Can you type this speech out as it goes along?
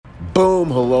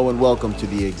Boom! Hello and welcome to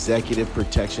the Executive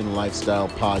Protection Lifestyle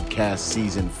Podcast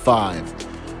Season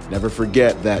 5. Never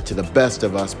forget that to the best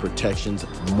of us, protection's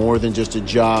more than just a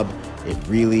job. It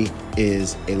really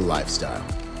is a lifestyle.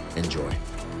 Enjoy.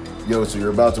 Yo, so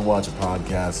you're about to watch a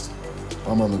podcast.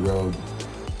 I'm on the road.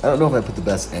 I don't know if I put the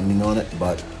best ending on it,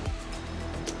 but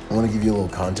I want to give you a little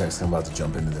context. I'm about to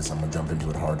jump into this. I'm going to jump into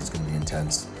it hard. It's going to be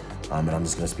intense. And I'm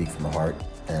just going to speak from the heart.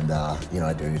 And, I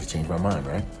dare you to change my mind,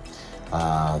 right?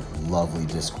 Lovely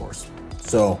discourse.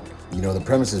 So, the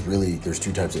premise is really, there's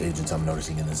two types of agents I'm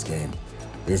noticing in this game.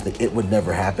 There's the it would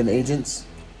never happen agents.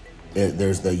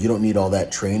 There's the you don't need all that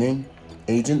training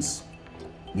agents.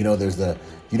 There's the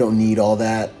you don't need all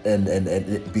that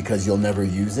and because you'll never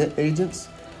use it agents.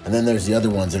 And then there's the other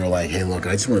ones that are like, hey, look,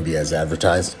 I just want to be as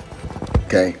advertised.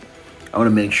 Okay. I want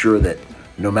to make sure that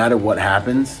no matter what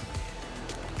happens,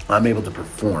 I'm able to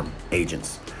perform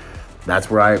agents. That's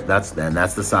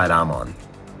the side I'm on,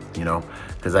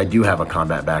 because I do have a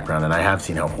combat background and I have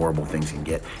seen how horrible things can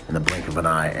get in the blink of an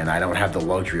eye, and I don't have the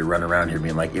luxury of running around here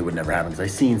being like, it would never happen, because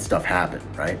I've seen stuff happen,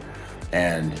 right?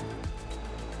 And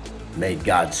may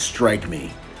God strike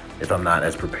me if I'm not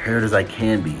as prepared as I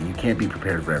can be. You can't be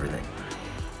prepared for everything.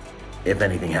 If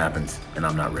anything happens and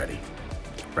I'm not ready,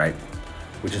 right?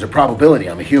 Which is a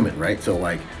probability. I'm a human, right? So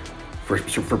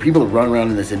for people to run around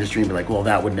in this industry and be like, well,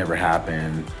 that would never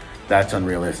happen, that's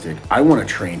unrealistic. I want to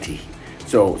train to,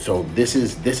 so this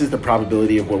is the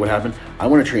probability of what would happen. I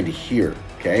want to train to here,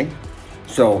 okay?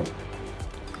 So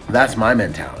that's my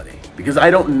mentality, because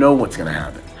I don't know what's going to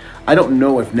happen. I don't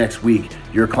know if next week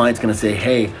your client's going to say,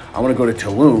 hey, I want to go to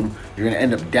Tulum. You're going to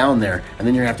end up down there, and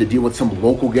then you're going to have to deal with some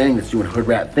local gang that's doing hood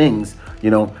rat things,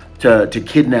 to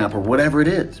kidnap or whatever it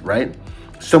is, right?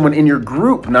 Someone in your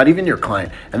group, not even your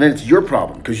client, and then it's your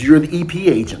problem because you're the EP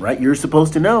agent, right? You're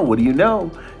supposed to know. What do you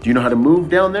know? Do you know how to move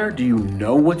down there? Do you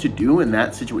know what to do in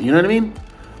that situation? You know what I mean?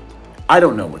 I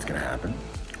don't know what's going to happen.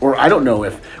 Or I don't know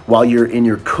if while you're in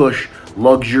your cush,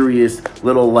 luxurious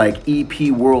little EP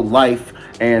world life,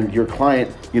 and your client,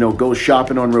 goes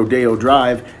shopping on Rodeo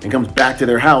Drive and comes back to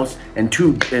their house, and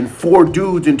four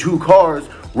dudes in two cars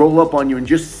roll up on you and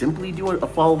just simply do a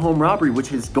follow home robbery,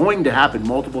 which is going to happen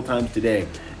multiple times today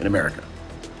in America.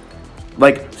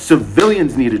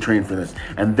 Civilians need to train for this,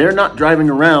 and they're not driving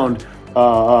around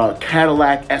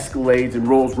Cadillac Escalades and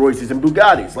Rolls Royces and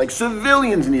Bugattis.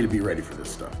 Civilians need to be ready for this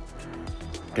stuff.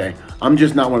 Okay, I'm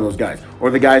just not one of those guys. Or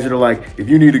the guys that are like, if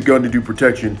you need a gun to do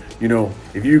protection,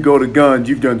 if you go to guns,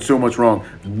 you've done so much wrong.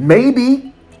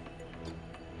 Maybe,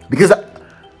 because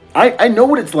I know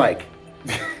what it's like.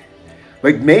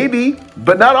 Maybe,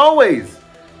 but not always.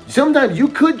 Sometimes you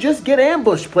could just get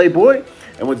ambushed, playboy.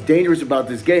 And what's dangerous about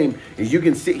this game is you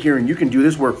can sit here and you can do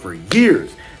this work for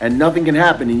years and nothing can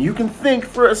happen. And you can think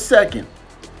for a second.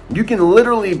 You can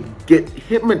literally get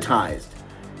hypnotized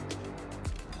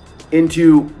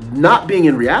into not being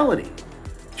in reality,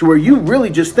 to where you really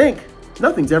just think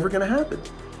nothing's ever going to happen.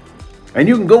 And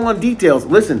you can go on details.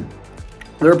 Listen,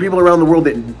 there are people around the world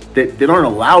that aren't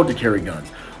allowed to carry guns.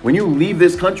 When you leave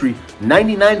this country,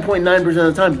 99.9% of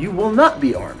the time, you will not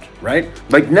be armed, right?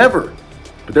 Never.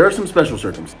 But there are some special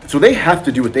circumstances. So they have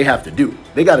to do what they have to do.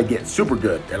 They got to get super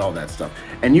good at all that stuff.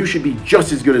 And you should be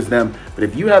just as good as them. But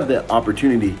if you have the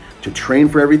opportunity to train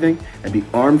for everything and be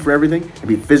armed for everything and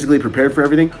be physically prepared for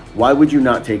everything, why would you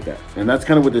not take that? And that's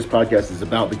kind of what this podcast is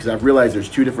about, because I've realized there's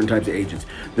two different types of agents.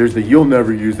 There's the you'll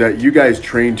never use that. You guys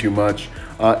train too much.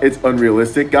 It's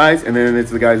unrealistic, guys. And then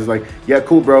it's the guys that's like, yeah,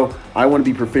 cool, bro. I want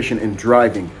to be proficient in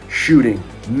driving, shooting,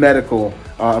 medical,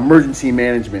 emergency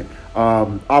management,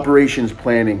 operations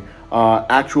planning,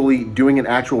 actually doing an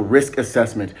actual risk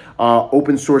assessment,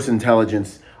 open source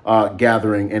intelligence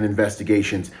gathering and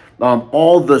investigations,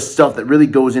 all the stuff that really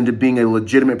goes into being a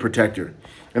legitimate protector.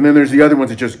 And then there's the other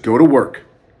ones that just go to work,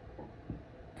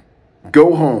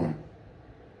 go home,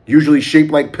 usually shaped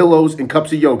like pillows and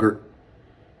cups of yogurt,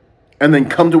 and then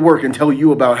come to work and tell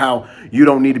you about how you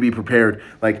don't need to be prepared.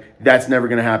 That's never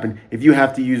gonna happen. If you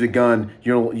have to use a gun,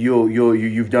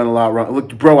 you've done a lot wrong.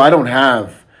 Look, bro,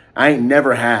 I ain't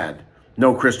never had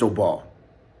no crystal ball.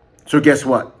 So guess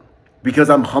what?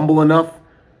 Because I'm humble enough.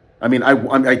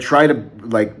 I try to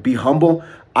be humble.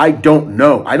 I don't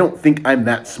know. I don't think I'm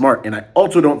that smart, and I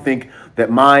also don't think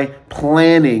that my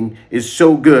planning is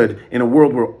so good in a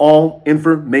world where all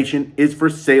information is for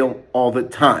sale all the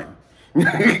time. You know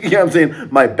what I'm saying?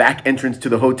 My back entrance to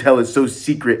the hotel is so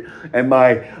secret, and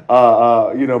my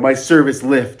my service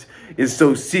lift is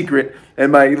so secret,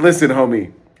 and listen,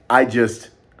 homie, I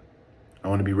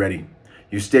want to be ready.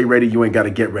 You stay ready, you ain't got to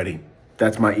get ready.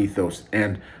 That's my ethos.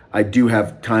 And I do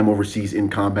have time overseas in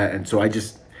combat, and so I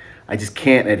just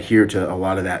can't adhere to a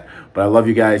lot of that. But I love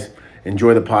you guys.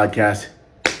 Enjoy the podcast.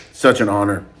 Such an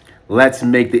honor. Let's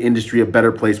make the industry a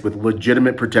better place with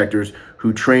legitimate protectors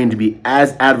who train to be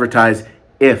as advertised,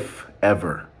 if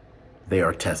ever they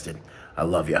are tested. I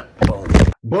love ya. Boom.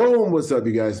 Boom. What's up,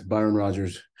 you guys? Byron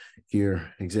Rogers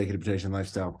here, Executive Protection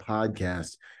Lifestyle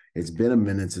Podcast. It's been a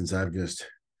minute since I've just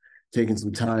taken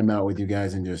some time out with you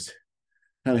guys and just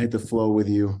kind of hit the flow with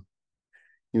you.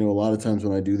 You know, a lot of times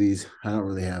when I do these, I don't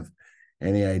really have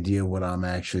any idea what I'm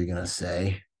actually going to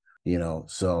say,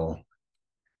 so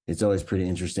it's always pretty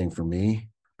interesting for me.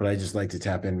 But I just like to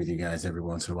tap in with you guys every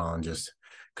once in a while and just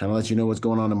kind of let you know what's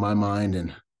going on in my mind.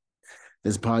 And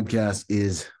this podcast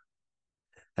is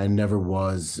and never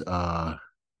was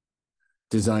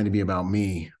designed to be about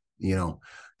me. In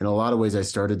a lot of ways, I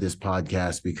started this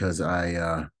podcast because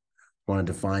I wanted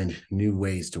to find new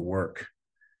ways to work,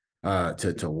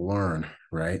 to learn,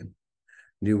 right?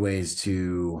 New ways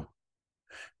to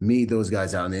meet those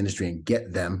guys out in the industry and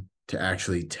get them to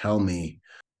actually tell me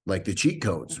like the cheat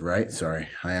codes, right? Sorry,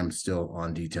 I am still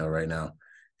on detail right now.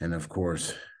 And of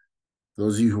course,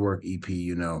 those of you who work EP,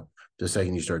 the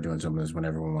second you start doing something is when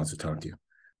everyone wants to talk to you.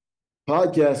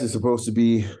 Podcast is supposed to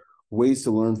be ways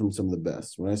to learn from some of the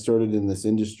best. When I started in this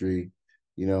industry,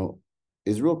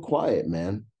 it's real quiet,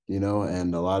 man,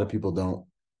 and a lot of people don't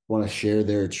want to share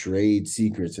their trade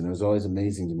secrets. And it was always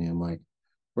amazing to me. I'm like,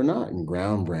 we're not in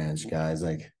Ground Branch, guys.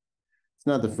 Like, it's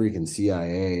not the freaking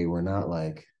CIA. We're not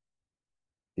like,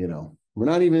 we're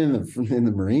not even in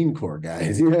the Marine Corps,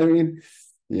 guys. You know what I mean?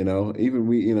 Even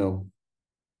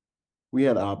we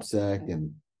had OPSEC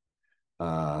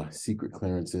and secret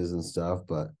clearances and stuff,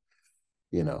 but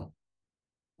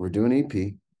we're doing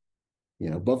EP,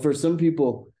 but for some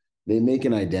people, they make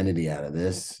an identity out of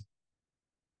this.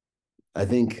 I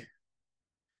think,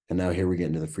 and now here we get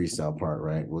into the freestyle part,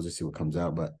 right? We'll just see what comes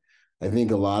out. But I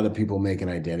think a lot of people make an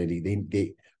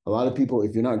identity. A lot of people,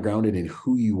 if you're not grounded in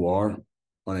who you are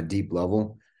on a deep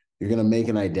level, you're going to make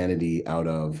an identity out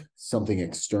of something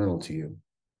external to you.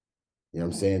 You know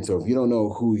what I'm saying? So if you don't know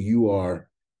who you are,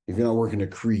 if you're not working to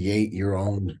create your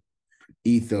own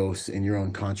ethos and your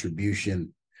own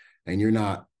contribution, and you're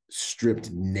not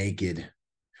stripped naked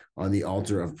on the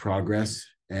altar of progress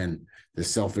and the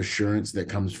self-assurance that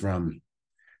comes from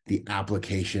the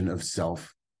application of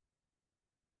self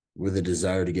with a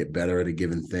desire to get better at a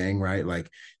given thing, right? Like,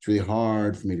 it's really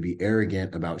hard for me to be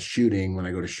arrogant about shooting when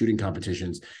I go to shooting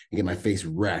competitions and get my face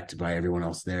wrecked by everyone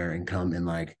else there and come in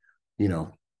like,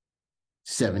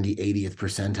 70, 80th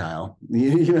percentile.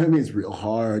 You know what I mean? It's real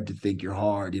hard to think you're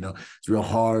hard. It's real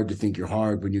hard to think you're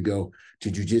hard when you go to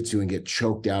jujitsu and get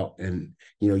choked out, and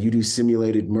you do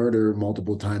simulated murder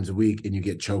multiple times a week and you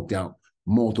get choked out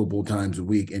multiple times a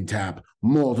week and tap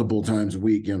multiple times a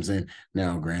week. You know what I'm saying?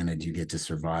 Now, granted, you get to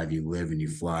survive, you live and you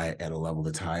fly at a level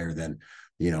that's higher than,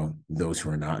 those who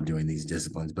are not doing these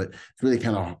disciplines. But it's really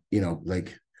kind of,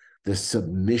 like the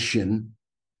submission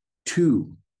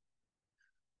to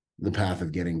the path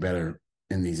of getting better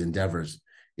in these endeavors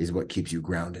is what keeps you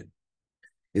grounded,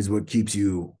 is what keeps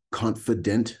you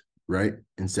confident, right?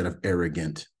 Instead of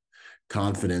arrogant.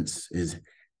 Confidence is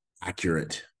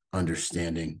accurate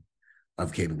understanding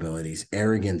of capabilities.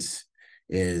 Arrogance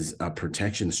is a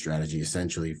protection strategy,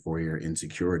 essentially, for your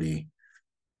insecurity.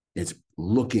 It's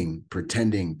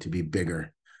pretending to be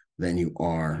bigger than you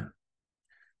are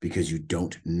because you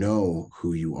don't know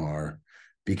who you are,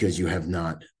 because you have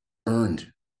not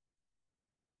earned,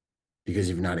 because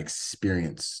you've not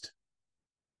experienced.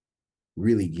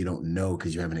 Really, you don't know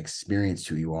because you haven't experienced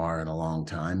who you are in a long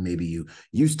time. Maybe you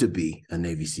used to be a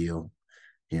Navy SEAL,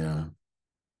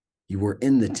 you were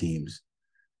in the teams.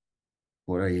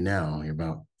 What are you now? You're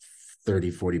about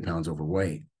 30, 40 pounds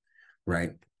overweight,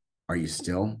 right? Are you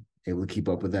still able to keep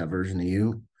up with that version of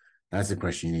you? That's the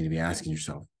question you need to be asking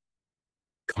yourself.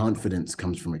 Confidence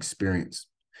comes from experience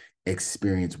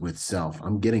with self.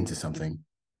 I'm getting to something.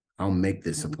 I'll make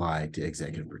this apply to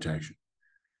executive protection.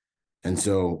 And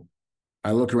so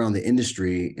I look around the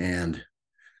industry and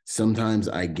sometimes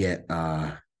I get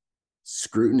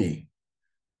scrutiny.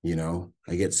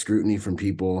 I get scrutiny from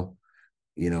people,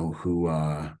 who,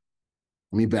 let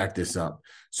me back this up.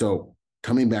 So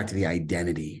coming back to the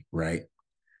identity, right?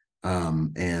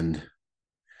 And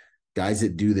guys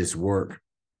that do this work,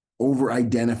 over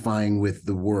identifying with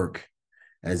the work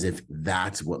as if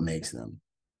that's what makes them,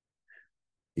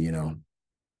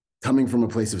 coming from a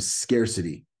place of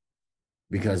scarcity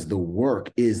because the work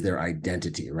is their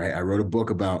identity, right? I wrote a book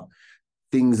about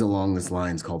things along this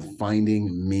lines called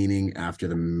Finding Meaning After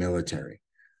the Military,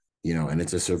 and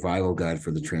it's a survival guide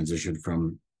for the transition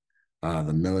from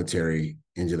the military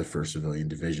into the 1st Civilian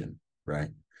Division, right?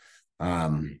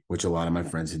 which a lot of my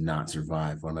friends did not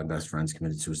survive. One of my best friends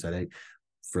committed suicide.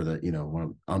 For the,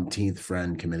 one umpteenth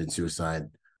friend committed suicide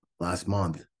last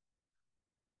month.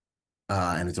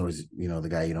 And it's always, the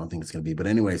guy you don't think it's going to be. But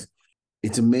anyways,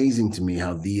 it's amazing to me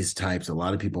how these types, a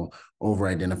lot of people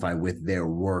over-identify with their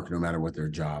work, no matter what their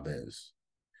job is.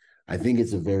 I think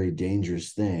it's a very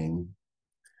dangerous thing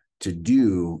to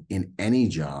do in any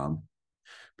job,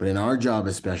 but in our job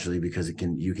especially, because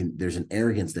there's an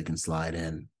arrogance that can slide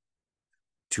in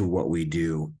to what we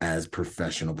do as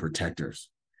professional protectors.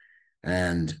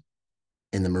 And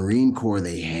in the Marine Corps,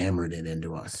 they hammered it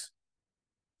into us.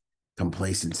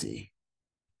 Complacency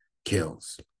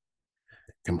kills.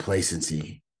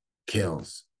 Complacency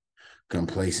kills.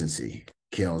 Complacency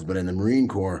kills. But in the Marine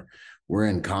Corps, we're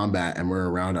in combat and we're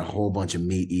around a whole bunch of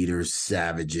meat eaters,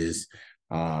 savages.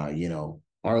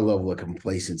 Our level of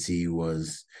complacency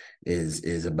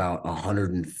is about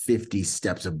 150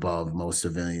 steps above most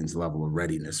civilians' level of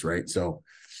readiness, right? So,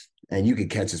 and you could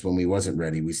catch us when we wasn't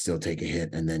ready. We still take a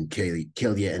hit and then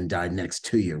kill you and die next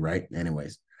to you, right?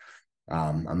 Anyways,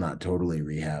 I'm not totally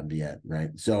rehabbed yet, right?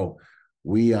 So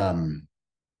we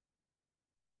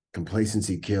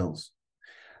complacency kills.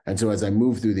 And so as I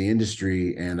move through the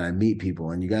industry and I meet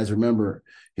people, and you guys remember,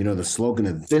 the slogan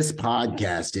of this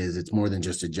podcast is, it's more than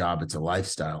just a job, it's a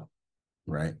lifestyle,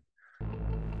 right?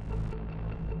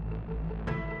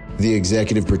 The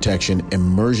Executive Protection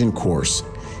Immersion Course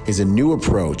is a new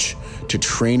approach to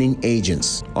training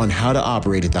agents on how to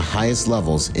operate at the highest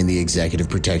levels in the executive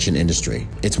protection industry.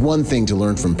 It's one thing to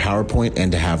learn from PowerPoint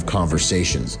and to have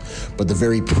conversations, but the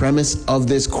very premise of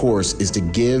this course is to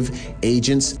give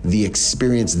agents the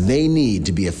experience they need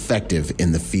to be effective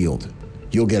in the field.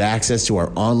 You'll get access to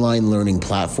our online learning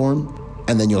platform,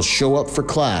 and then you'll show up for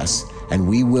class, and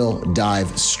we will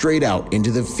dive straight out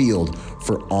into the field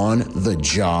for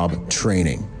on-the-job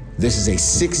training. This is a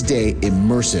 6-day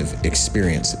immersive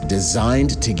experience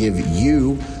designed to give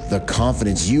you the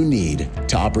confidence you need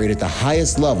to operate at the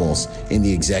highest levels in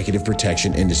the executive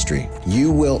protection industry.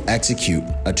 You will execute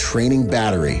a training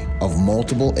battery of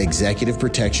multiple executive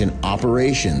protection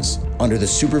operations under the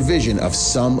supervision of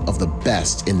some of the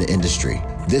best in the industry.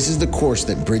 This is the course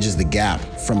that bridges the gap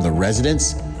from the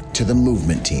residents to the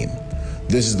movement team.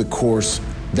 This is the course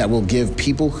that will give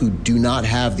people who do not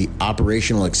have the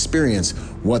operational experience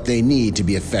what they need to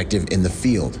be effective in the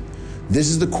field. This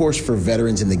is the course for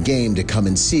veterans in the game to come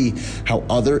and see how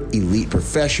other elite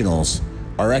professionals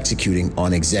are executing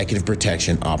on executive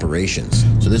protection operations.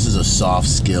 So this is a soft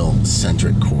skill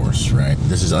centric course, right?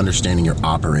 This is understanding your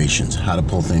operations, how to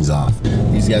pull things off.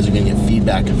 These guys are gonna get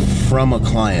feedback from a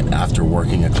client after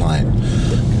working a client.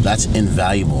 That's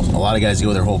invaluable. A lot of guys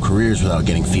go their whole careers without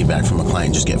getting feedback from a client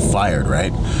and just get fired,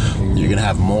 right? You're gonna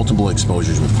have multiple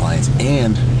exposures with clients,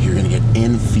 and you're gonna get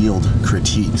in-field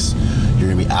critiques. You're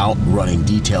gonna be out running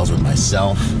details with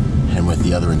myself and with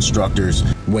the other instructors.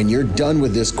 When you're done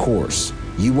with this course,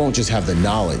 you won't just have the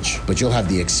knowledge, but you'll have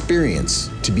the experience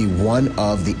to be one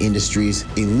of the industry's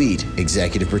elite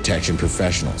executive protection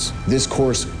professionals. This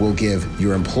course will give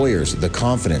your employers the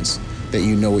confidence that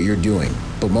you know what you're doing.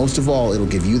 But most of all, it'll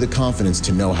give you the confidence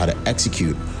to know how to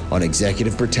execute on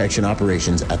executive protection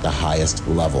operations at the highest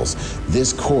levels.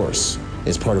 This course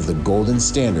is part of the golden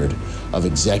standard of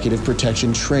executive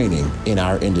protection training in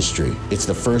our industry. It's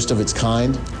the first of its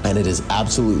kind, and it is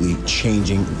absolutely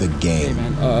changing the game. Hey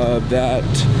man,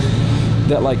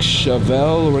 that like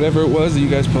Chevelle or whatever it was that you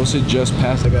guys posted just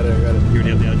passed. I got it. You already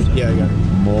have the other side? Yeah, I got it.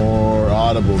 More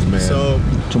audibles, man. So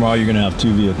Tomorrow you're going to have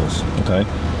 2 vehicles, okay?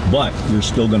 But you're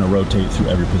still going to rotate through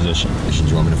every position. do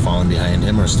you want me to fall in behind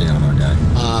him or stay on our guy?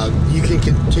 you can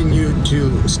continue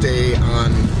to stay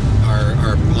on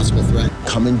our possible threat.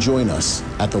 Come and join us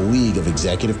at the League of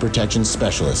Executive Protection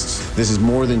Specialists. This is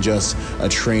more than just a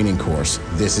training course.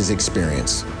 This is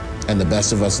experience. And the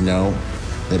best of us know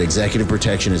that executive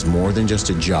protection is more than just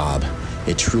a job.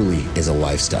 It truly is a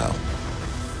lifestyle.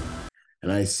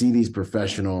 And I see these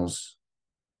professionals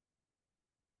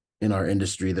in our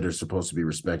industry that are supposed to be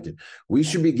respected. We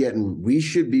should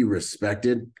be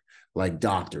respected like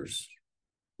doctors,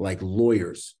 like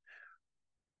lawyers.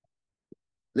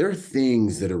 There are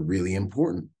things that are really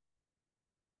important.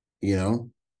 There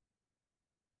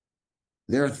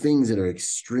are things that are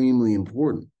extremely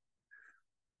important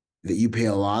that you pay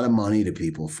a lot of money to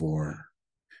people for.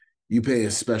 You pay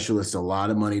a specialist a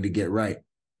lot of money to get right.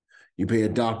 You pay a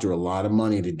doctor a lot of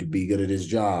money to be good at his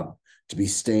job, to be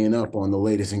staying up on the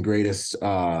latest and greatest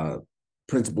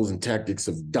principles and tactics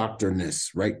of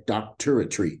doctorness, right?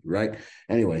 Doctoratry, right?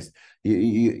 Anyways,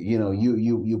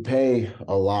 you pay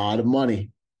a lot of money.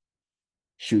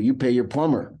 Shoot, you pay your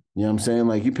plumber. You know what I'm saying?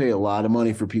 Like, you pay a lot of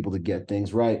money for people to get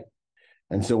things right.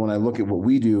 And so when I look at what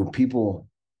we do, people,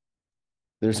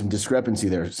 there's some discrepancy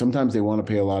there. Sometimes they want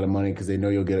to pay a lot of money because they know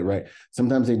you'll get it right.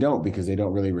 Sometimes they don't because they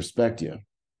don't really respect you,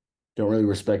 don't really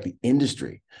respect the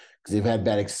industry because they've had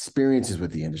bad experiences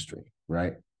with the industry,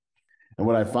 right? And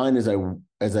what I find is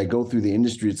as I go through the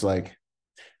industry, it's like,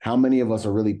 how many of us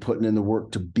are really putting in the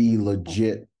work to be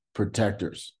legit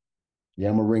protectors? Yeah,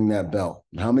 I'm going to ring that bell.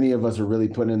 How many of us are really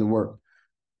putting in the work?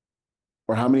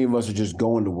 Or how many of us are just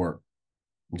going to work?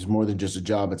 It's more than just a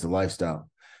job, it's a lifestyle.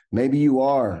 Maybe you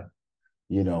are,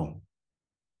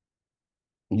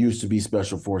 used to be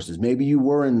special forces. Maybe you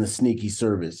were in the sneaky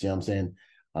service, I'm saying?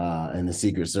 In the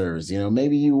Secret Service.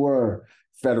 Maybe you were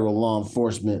federal law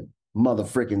enforcement,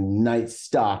 motherfucking night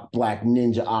stock, black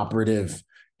ninja operative,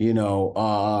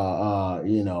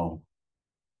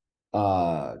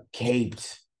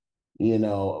 caped,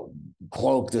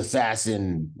 cloaked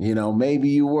assassin, maybe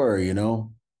you were,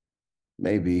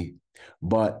 maybe.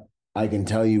 But I can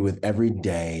tell you with every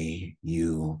day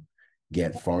you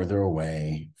get farther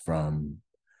away from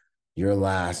your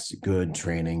last good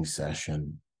training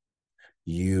session,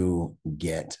 you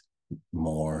get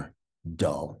more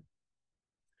dull,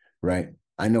 right?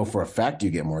 I know for a fact you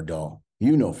get more dull.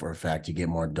 You know for a fact you get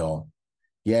more dull.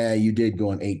 Yeah, you did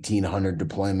go on 1,800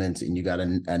 deployments and you got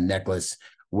a necklace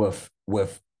with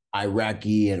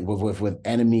Iraqi and with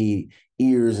enemy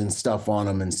ears and stuff on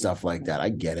them and stuff like that. I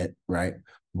get it, right?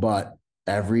 But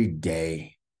every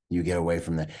day you get away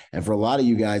from that. And for a lot of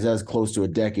you guys, that was close to a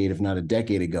decade, if not a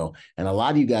decade ago. And a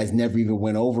lot of you guys never even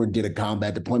went over and did a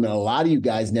combat deployment. A lot of you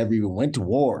guys never even went to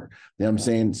war. You know what I'm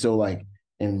saying? So like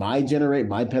in my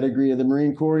pedigree of the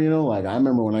Marine Corps, like I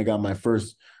remember when I got my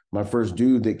first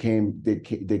dude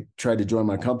that tried to join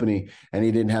my company and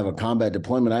he didn't have a combat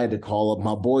deployment. I had to call up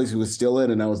my boys who was still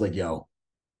in, and I was like, yo,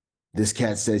 this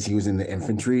cat says he was in the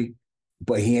infantry,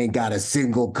 but he ain't got a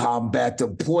single combat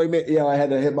deployment. I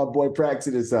had to hit my boy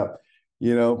Praxidus up.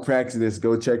 Praxidus,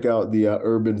 go check out the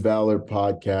Urban Valor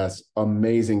podcast.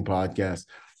 Amazing podcast.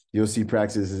 You'll see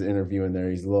Praxidus' interview in there.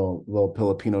 He's a little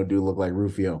Filipino dude, look like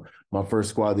Rufio. My first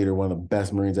squad leader, one of the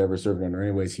best Marines I ever served under.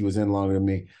 Anyways, he was in longer than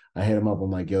me. I hit him up.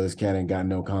 I'm like, yo, this cat ain't got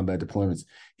no combat deployments.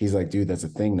 He's like, dude, that's a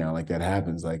thing now. Like that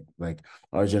happens. Like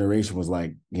our generation was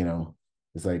like,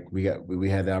 it's like we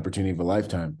had the opportunity of a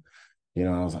lifetime.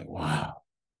 I was like, wow,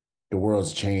 the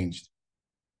world's changed.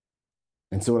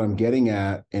 And so what I'm getting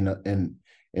at in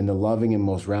the loving and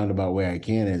most roundabout way I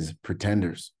can is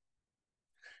pretenders.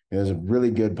 There's a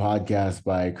really good podcast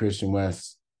by Christian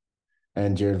West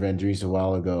and Jared Van Dries a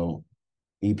while ago,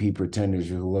 EP Pretenders.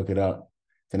 You can look it up.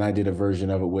 Then I did a version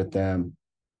of it with them.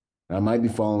 And I might be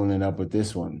following it up with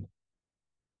this one.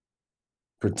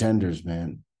 Pretenders,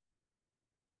 man.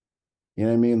 You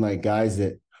know what I mean? Like guys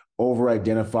that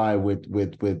over-identify with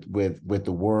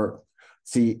the work.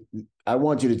 See, I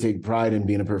want you to take pride in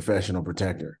being a professional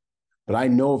protector. But I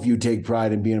know if you take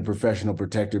pride in being a professional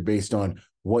protector based on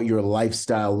what your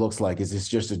lifestyle looks like, is this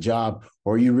just a job,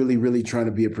 or are you really, really trying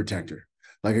to be a protector?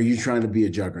 Like, are you trying to be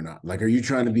a juggernaut? Like, are you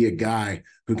trying to be a guy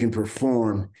who can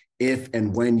perform if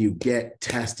and when you get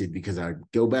tested? Because I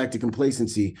go back to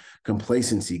complacency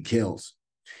kills.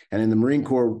 And in the Marine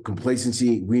Corps,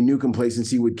 we knew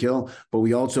complacency would kill, but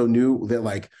we also knew that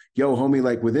like, yo, homie,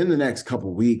 like within the next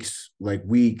couple weeks, like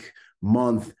week,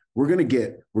 month, we're gonna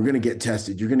get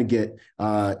tested. You're gonna get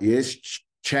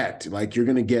checked. Like you're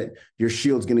gonna get your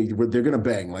shield's they're gonna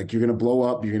bang. Like you're gonna blow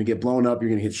up. You're gonna get blown up. You're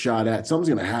gonna get shot at. Something's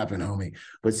gonna happen, homie.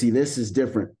 But see, this is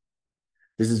different.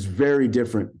 This is very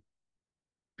different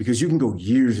because you can go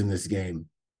years in this game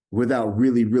without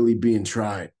really, really being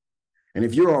tried. And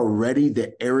if you're already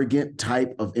the arrogant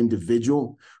type of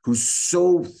individual who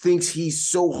thinks he's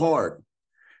so hard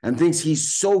and thinks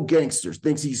he's so gangster,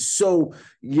 thinks he's so,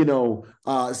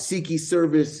 Secret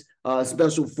Service,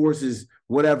 Special Forces,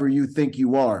 whatever you think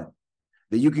you are,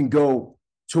 that you can go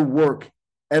to work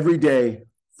every day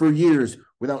for years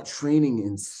without training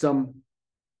in some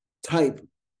type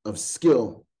of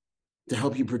skill to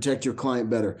help you protect your client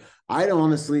better.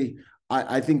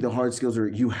 I think the hard skills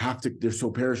they're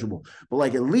so perishable, but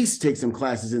like at least take some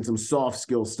classes in some soft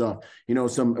skill stuff,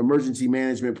 some emergency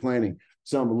management planning,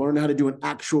 learn how to do an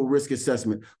actual risk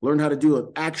assessment, learn how to do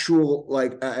an actual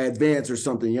advance or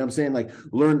something. You know what I'm saying? Like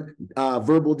learn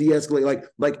verbal de-escalate,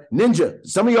 like ninja.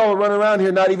 Some of y'all are running around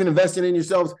here not even investing in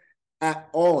yourselves at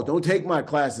all. Don't take my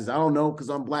classes. I don't know, because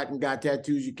I'm black and got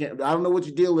tattoos. I don't know what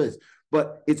your deal is,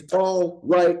 but it's all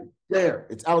right there.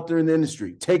 It's out there in the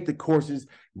industry. Take the courses,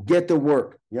 get the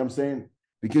work. You know what I'm saying?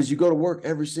 Because you go to work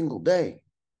every single day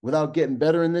without getting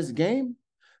better in this game.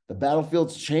 The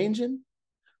battlefield's changing.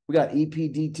 We got EP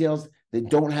details that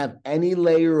don't have any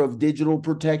layer of digital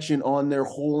protection on their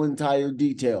whole entire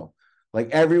detail.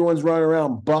 Like everyone's running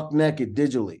around buck naked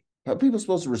digitally. How are people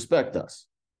supposed to respect us?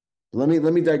 Let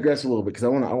me digress a little bit because I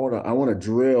want to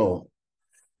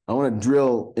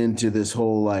drill into this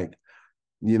whole like,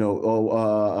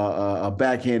 a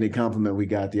backhanded compliment we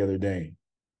got the other day.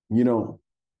 You know,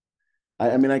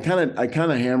 I mean, I kind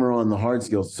of hammer on the hard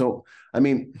skills. So I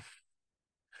mean,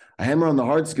 I hammer on the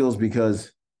hard skills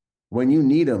because when you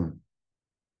need them,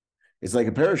 it's like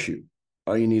a parachute.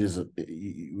 All you need is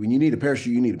when you need a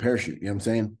parachute, you need a parachute. You know what I'm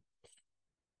saying?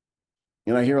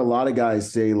 And I hear a lot of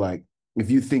guys say, like, if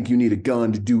you think you need a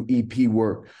gun to do EP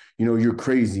work, you're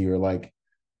crazy. Or like,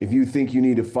 if you think you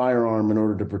need a firearm in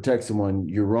order to protect someone,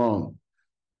 you're wrong.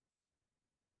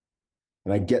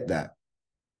 And I get that.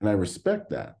 And I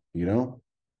respect that, I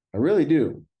really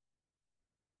do.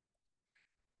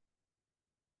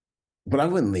 But I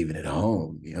wouldn't leave it at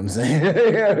home. You know what I'm saying?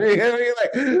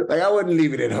 Like I wouldn't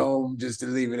leave it at home just to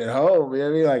leave it at home. You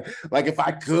know what I mean? Like if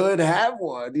I could have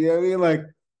one, you know what I mean? Like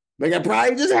I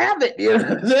probably just have it. You know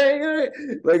what I'm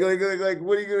saying? Like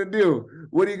what are you gonna do?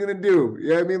 What are you gonna do? You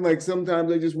know what I mean? Like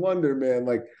sometimes I just wonder, man.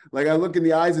 Like I look in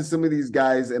the eyes of some of these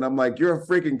guys and I'm like, you're a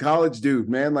freaking college dude,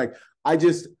 man. Like I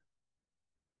get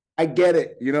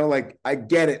it, like I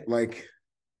get it. Like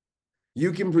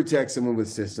you can protect someone with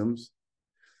systems.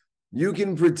 You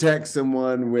can protect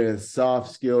someone with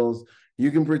soft skills. You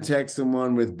can protect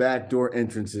someone with backdoor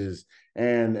entrances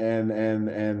and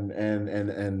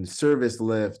service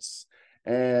lifts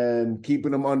and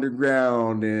keeping them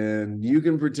underground. And you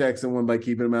can protect someone by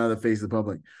keeping them out of the face of the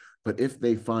public. But if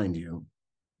they find you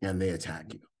and they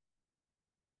attack you,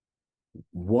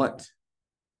 what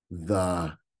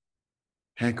the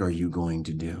heck are you going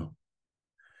to do?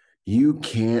 You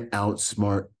can't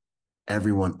outsmart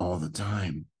everyone all the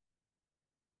time.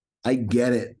 I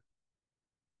get it.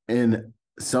 In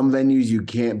some venues, you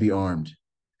can't be armed.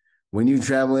 When you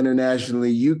travel internationally,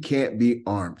 you can't be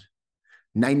armed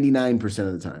 99%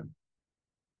 of the time.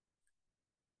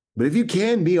 But if you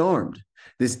can be armed,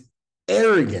 this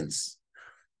arrogance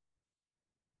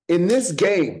in this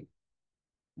game,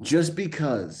 just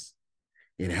because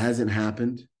it hasn't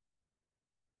happened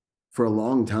for a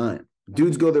long time.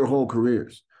 Dudes go their whole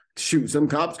careers. Shoot, some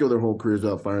cops go their whole careers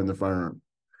without firing their firearm.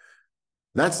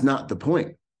 That's not the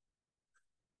point.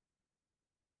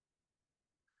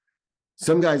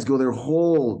 Some guys go their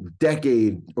whole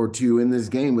decade or two in this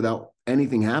game without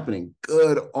anything happening.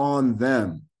 Good on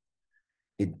them.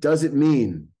 It doesn't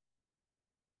mean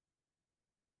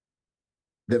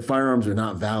that firearms are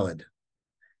not valid.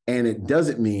 And it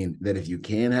doesn't mean that if you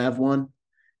can have one,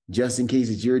 just in case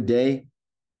it's your day,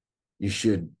 you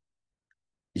should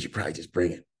probably just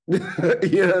bring it. You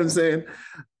know what I'm saying?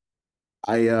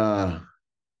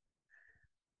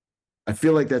 I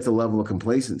feel like that's a level of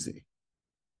complacency.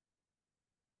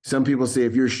 Some people say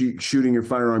if you're shooting your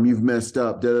firearm, you've messed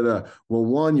up. Well,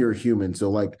 one, you're human.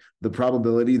 So like the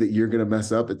probability that you're going to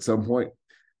mess up at some point,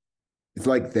 it's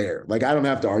like there. Like I don't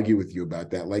have to argue with you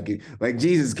about that. Like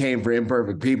Jesus came for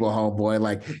imperfect people, homeboy.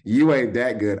 Like you ain't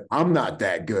that good. I'm not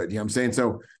that good. You know what I'm saying?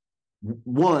 So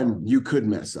one, you could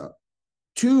mess up.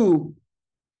 Two,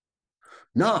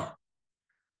 nah.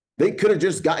 They could have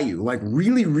just got you. Like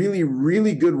really, really,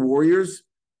 really good warriors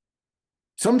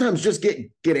sometimes just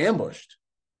get ambushed.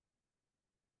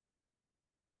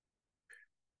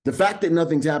 The fact that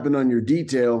nothing's happened on your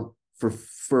detail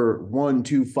for 1,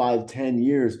 2, 5, 10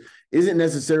 years isn't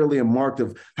necessarily a mark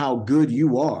of how good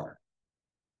you are.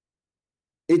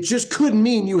 It just could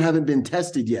mean you haven't been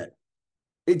tested yet.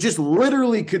 It just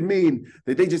literally could mean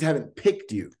that they just haven't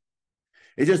picked you.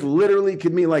 It just literally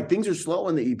could mean like things are slow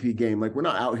in the EP game. Like we're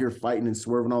not out here fighting and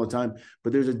swerving all the time,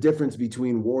 but there's a difference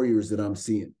between warriors that I'm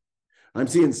seeing. I'm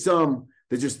seeing some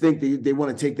that just think they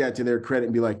want to take that to their credit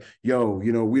and be like, yo,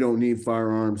 we don't need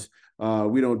firearms.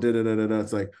 We don't da-da-da-da-da.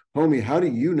 It's like, homie, how do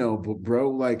you know, bro?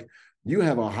 Like you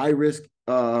have a high risk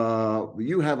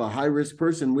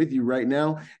person with you right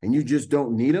now and you just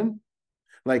don't need them.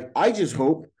 Like, I just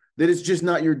hope that it's just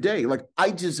not your day. Like,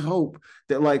 I just hope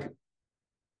that like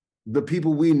the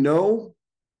people we know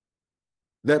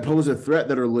that pose a threat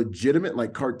that are legitimate,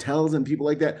 like cartels and people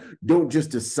like that, don't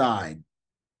just decide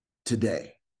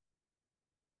today.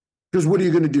 Because what are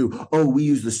you going to do? Oh, we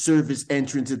use the service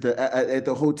entrance at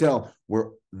the hotel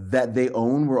that they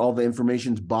own, where all the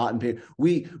information's bought and paid.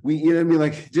 We you know what I mean?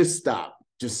 Like, just stop.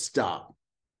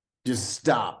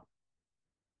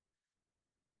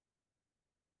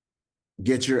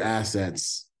 Get your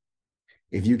assets.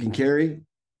 If you can carry,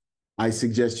 I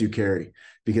suggest you carry,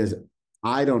 because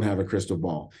I don't have a crystal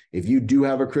ball. If you do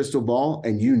have a crystal ball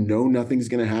and you know nothing's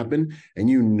going to happen and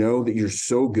you know that you're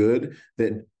so good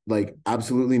that like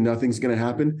absolutely nothing's going to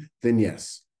happen, then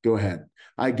yes, go ahead.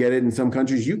 I get it. In some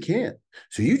countries, you can't.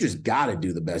 So you just got to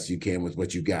do the best you can with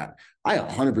what you got. I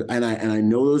 100%, and I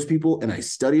know those people, and I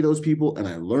study those people, and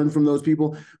I learn from those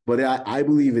people. But I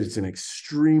believe it's an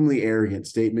extremely arrogant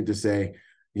statement to say,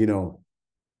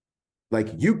 like,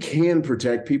 you can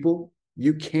protect people.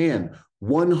 You can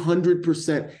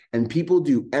 100%. And people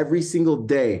do every single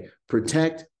day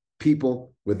protect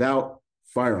people without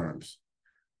firearms.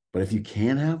 But if you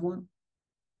can have one,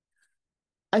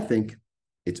 I think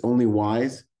it's only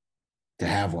wise to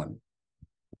have one.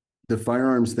 The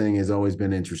firearms thing has always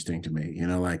been interesting to me.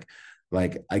 Like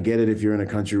I get it if you're in a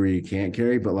country where you can't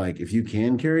carry, but like if you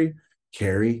can carry,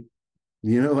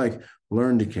 like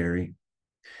learn to carry.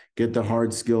 Get the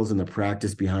hard skills and the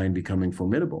practice behind becoming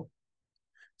formidable.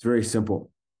 It's very simple.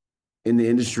 In the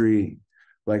industry,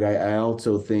 like I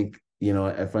also think,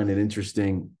 I find it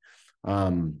interesting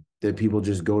that people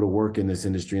just go to work in this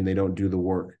industry and they don't do the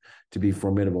work to be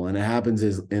formidable. And it happens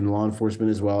in law enforcement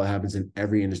as well. It happens in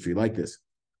every industry like this.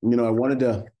 I wanted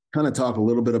to kind of talk a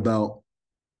little bit about,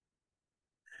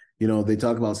 they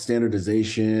talk about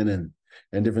standardization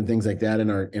and different things like that in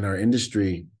our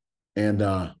industry. And,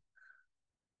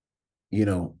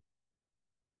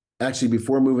 actually,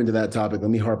 before moving to that topic, let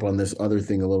me harp on this other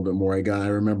thing a little bit more. I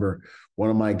remember one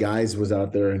of my guys was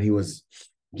out there and he was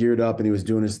geared up and he was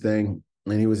doing his thing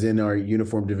and he was in our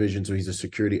uniform division. So he's a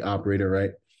security operator,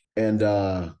 right? And,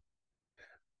 a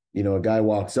guy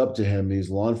walks up to him, he's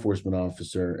a law enforcement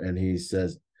officer, and he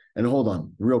says, and hold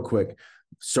on real quick.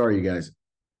 Sorry, you guys.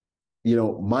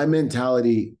 My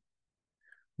mentality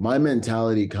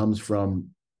comes from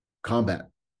combat.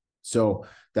 So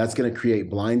that's going to create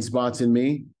blind spots in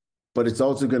me, but it's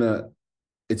also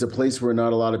it's a place where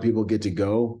not a lot of people get to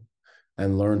go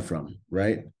and learn from,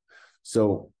 right?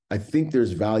 So I think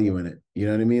there's value in it. You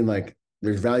know what I mean? Like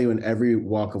there's value in every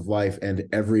walk of life and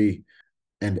every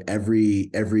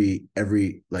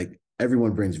like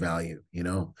everyone brings value,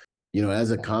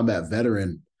 as a combat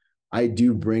veteran, I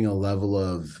do bring a level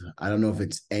of, I don't know if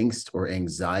it's angst or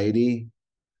anxiety,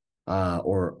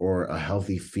 or a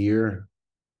healthy fear,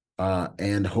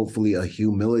 and hopefully a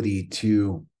humility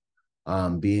to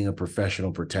being a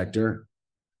professional protector,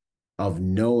 of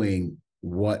knowing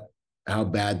how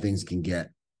bad things can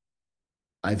get.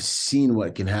 I've seen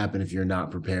what can happen if you're not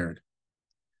prepared.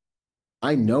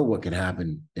 I know what can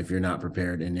happen if you're not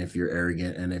prepared and if you're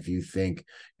arrogant and if you think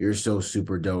you're so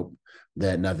super dope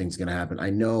that nothing's going to happen.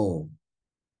 I know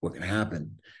what can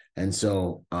happen. And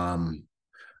so I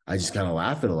just kind of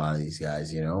laugh at a lot of these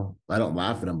guys, I don't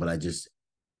laugh at them, but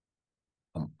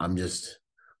I'm just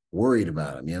worried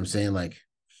about them. You know what I'm saying? Like,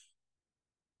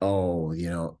 oh,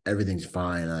 everything's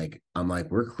fine. Like, I'm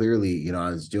like, we're clearly, I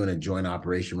was doing a joint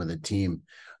operation with a team,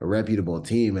 a reputable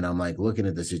team. And I'm like, looking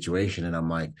at the situation and I'm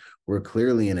like, we're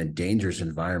clearly in a dangerous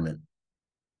environment,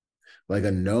 like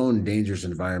a known dangerous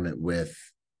environment with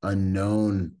a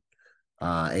known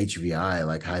HVI,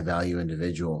 like high value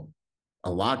individual. A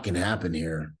lot can happen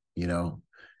here, and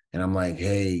I'm like,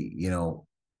 hey,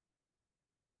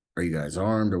 are you guys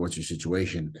armed or what's your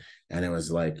situation? And it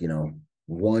was like,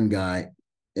 one guy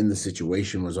in the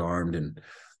situation was armed, and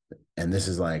this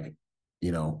is like,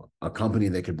 a company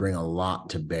that could bring a lot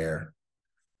to bear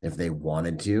if they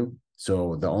wanted to.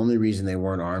 So the only reason they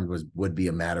weren't armed would be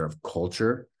a matter of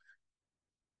culture,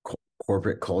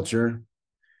 corporate culture.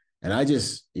 And I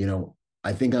just,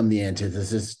 I think I'm the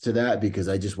antithesis to that, because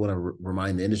I just want to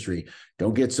remind the industry,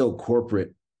 don't get so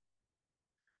corporate.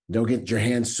 Don't get your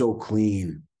hands so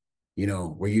clean,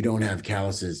 where you don't have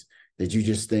calluses, that you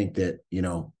just think that,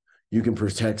 you can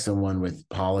protect someone with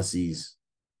policies.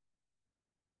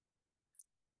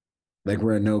 Like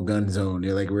we're a no gun zone.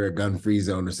 Like we're a gun free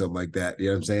zone or something like that. You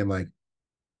know what I'm saying? Like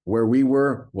where we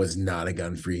were was not a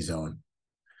gun free zone.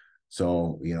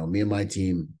 So, me and my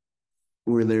team,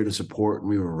 we were there to support and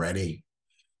we were ready,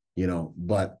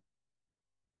 but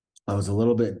I was a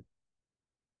little bit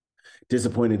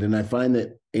disappointed. And I find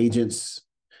that agents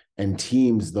and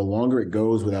teams, the longer it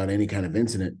goes without any kind of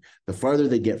incident, the farther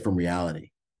they get from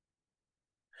reality.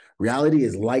 Reality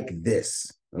is like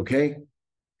this, okay?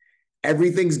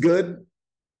 Everything's good.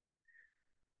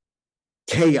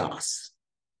 Chaos.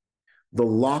 The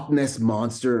Loch Ness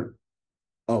monster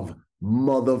of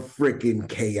motherfrickin'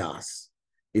 chaos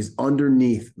is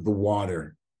underneath the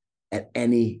water at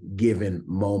any given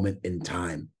moment in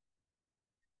time.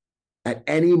 At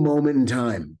any moment in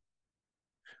time,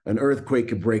 an earthquake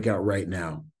could break out right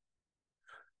now.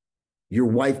 Your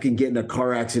wife can get in a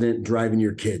car accident driving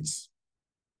your kids.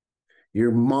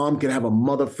 Your mom can have a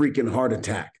motherfreaking heart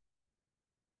attack.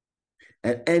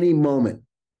 At any moment,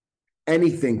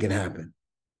 anything can happen.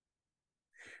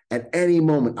 At any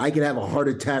moment, I can have a heart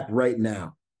attack right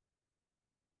now.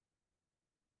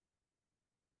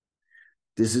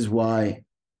 This is why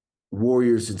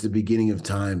warriors since the beginning of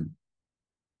time,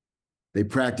 they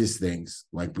practice things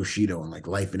like Bushido and like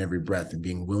life in every breath and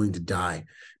being willing to die,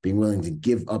 being willing to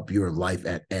give up your life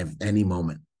at any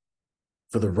moment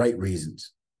for the right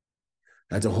reasons.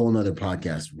 That's a whole nother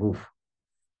podcast. Oof.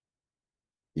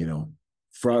 You know,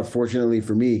 fortunately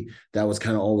for me, that was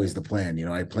kind of always the plan. You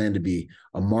know, I planned to be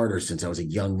a martyr since I was a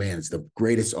young man. It's the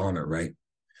greatest honor, right?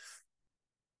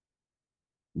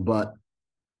 But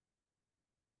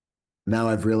now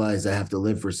I've realized I have to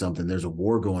live for something. There's a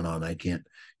war going on. I can't,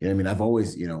 you know what I mean? I've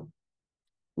always,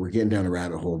 we're getting down a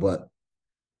rabbit hole, but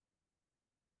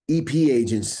EP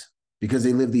agents, because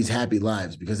they live these happy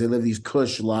lives, because they live these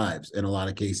cush lives in a lot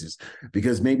of cases,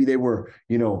 because maybe they were,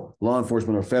 law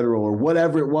enforcement or federal or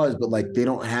whatever it was, but like they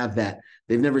don't have that.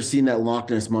 They've never seen that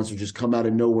Loch Ness monster just come out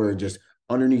of nowhere and just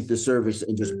underneath the surface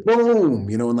and just boom,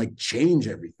 and like change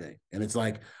everything. And it's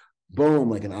like, boom,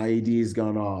 like an IED has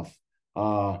gone off.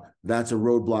 That's a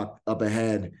roadblock up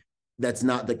ahead. That's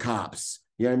not the cops.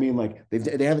 You know what I mean? Like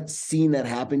they haven't seen that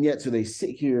happen yet. So they sit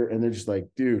here and they're just like,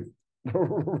 dude,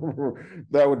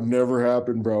 that would never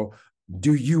happen, bro.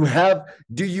 Do you have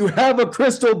a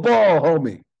crystal ball,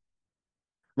 homie?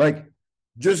 Like,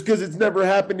 just because it's never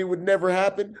happened, it would never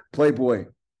happen. Playboy,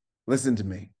 listen to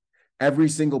me. Every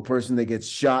single person that gets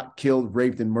shot, killed,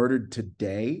 raped, and murdered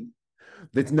today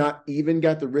that's not even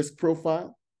got the risk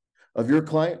profile of your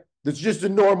client, that's just a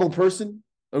normal person,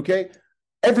 okay?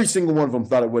 Every single one of them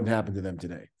thought it wouldn't happen to them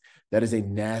today. That is a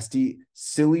nasty,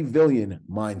 silly villain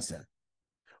mindset.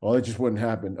 Oh, it just wouldn't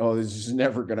happen. Oh, this is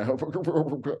never going to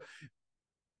happen.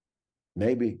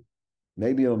 Maybe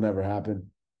it'll never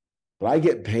happen. But I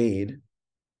get paid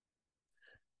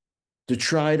to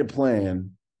try to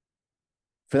plan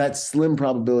for that slim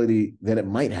probability that it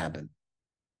might happen.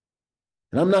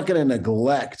 And I'm not going to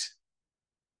neglect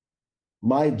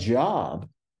my job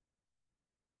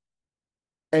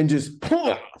and just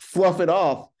fluff it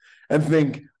off and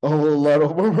think,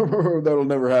 oh, that'll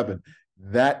never happen.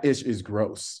 That is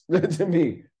gross to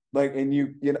me. Like,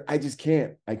 and I just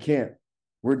can't. I can't.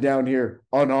 We're down here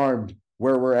unarmed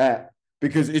where we're at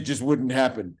because it just wouldn't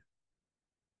happen.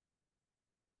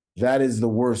 That is the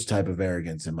worst type of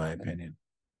arrogance, in my opinion.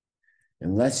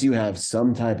 Unless you have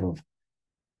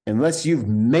unless you've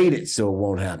made it so it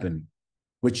won't happen,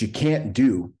 which you can't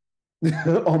do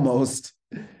almost,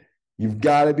 you've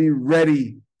got to be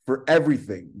ready for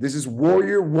everything. This is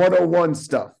Warrior 101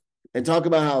 stuff. And talk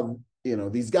about how,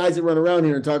 these guys that run around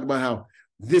here and talk about how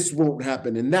this won't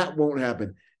happen and that won't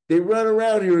happen. They run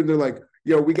around here and they're like,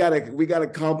 yo, we got a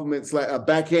compliment, a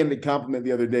backhanded compliment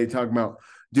the other day talking about,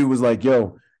 dude was like,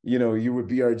 yo, you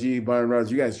with BRG, Byron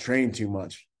Rodgers, you guys train too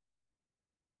much.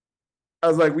 I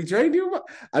was like, we train too much?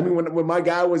 I mean, when my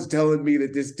guy was telling me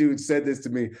that this dude said this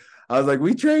to me, I was like,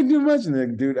 we train too much?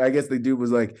 And then I guess the dude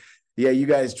was like, yeah, you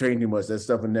guys train too much. That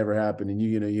stuff will never happen. And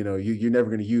you're never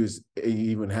going to use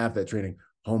even half that training.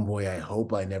 Homeboy, I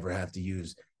hope I never have to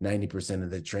use 90% of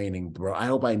the training, bro. I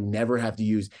hope I never have to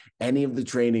use any of the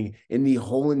training in the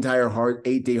whole entire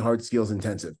 8-day hard skills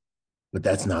intensive. But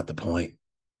that's not the point.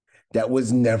 That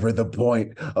was never the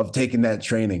point of taking that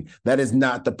training. That is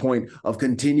not the point of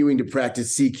continuing to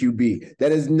practice CQB.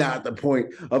 That is not the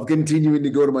point of continuing to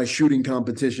go to my shooting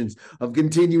competitions, of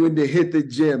continuing to hit the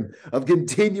gym, of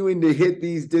continuing to hit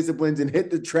these disciplines and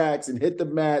hit the tracks and hit the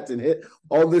mats and hit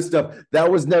all this stuff. That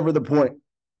was never the point.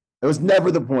 That was never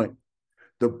the point.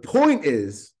 The point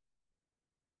is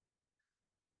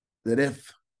that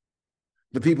if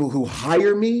the people who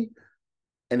hire me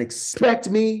and expect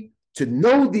me to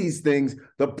know these things,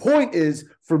 the point is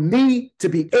for me to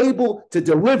be able to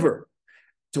deliver,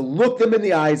 to look them in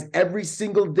the eyes every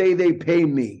single day they pay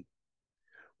me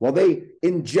while they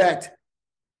inject,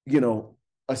 a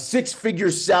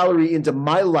 6-figure salary into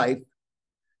my life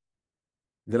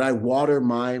that I water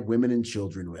my women and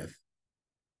children with.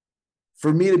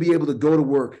 For me to be able to go to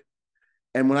work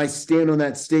and when I stand on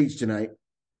that stage tonight,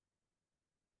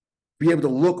 be able to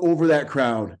look over that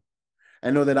crowd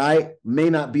and know that I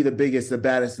may not be the biggest, the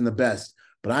baddest, and the best,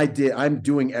 but I'm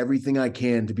doing everything I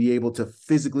can to be able to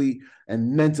physically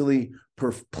and mentally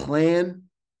plan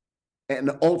and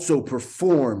also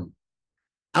outplan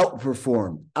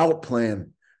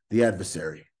the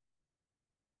adversary.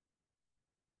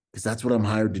 Because that's what I'm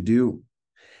hired to do.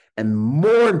 And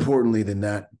more importantly than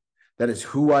that, that is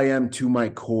who I am to my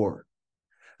core.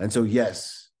 And so,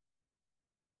 yes,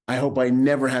 I hope I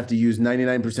never have to use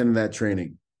 99% of that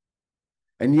training.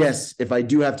 And yes, if I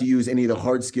do have to use any of the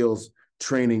hard skills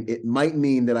training, it might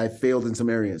mean that I failed in some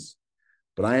areas.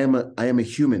 But I am a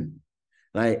human.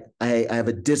 And I have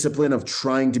a discipline of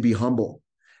trying to be humble.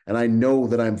 And I know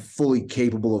that I'm fully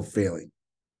capable of failing.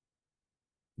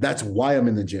 That's why I'm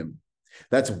in the gym.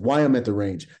 That's why I'm at the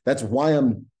range. That's why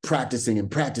I'm practicing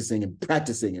and practicing and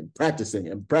practicing and practicing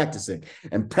and practicing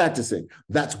and practicing.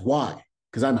 That's why,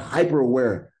 because I'm hyper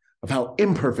aware of how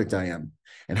imperfect I am.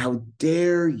 And how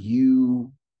dare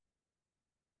you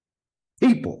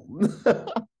people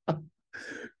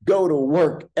go to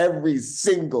work every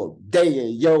single day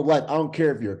of your life. I don't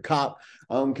care if you're a cop.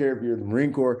 I don't care if you're the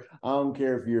Marine Corps. I don't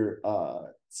care if you're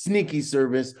sneaky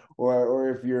service or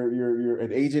if you're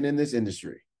an agent in this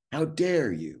industry. How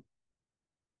dare you?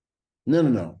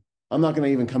 No. I'm not going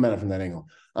to even come at it from that angle.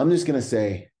 I'm just going to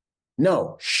say,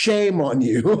 no, shame on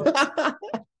you.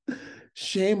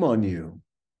 Shame on you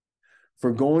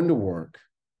for going to work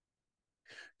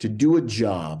to do a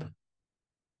job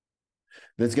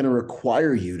that's going to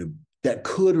require you to, that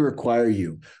could require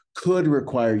you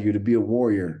to be a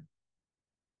warrior.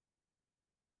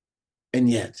 And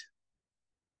yet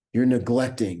you're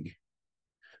neglecting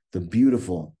the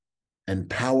beautiful and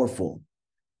powerful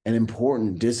and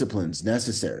important disciplines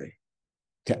necessary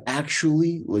to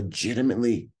actually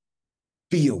legitimately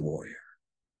be a warrior.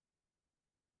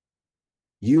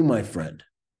 You, my friend,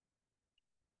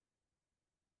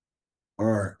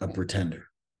 are a pretender.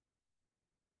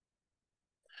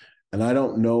 And I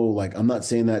don't know, like, I'm not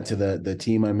saying that to the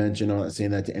team I mentioned. I'm not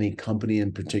saying that to any company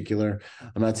in particular.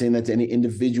 I'm not saying that to any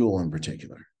individual in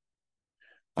particular.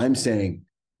 I'm saying,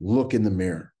 look in the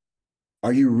mirror.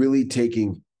 Are you really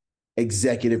taking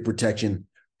executive protection,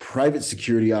 private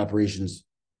security operations,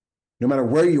 no matter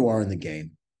where you are in the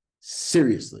game,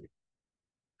 seriously?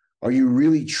 Are you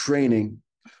really training?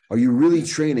 Are you really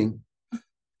training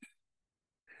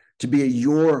to be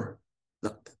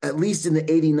at least in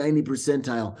the 80, 90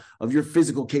 percentile of your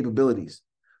physical capabilities?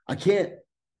 I'm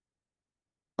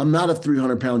not a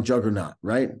 300-pound juggernaut,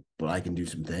 right? But I can do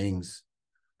some things.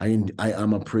 I'm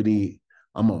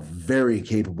a very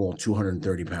capable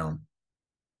 230-pound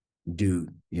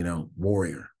dude,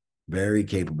 warrior, very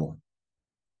capable.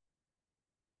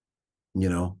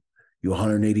 You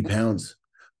 180 pounds,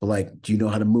 but like, do you know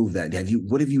how to move that?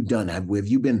 What have you done? Have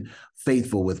you been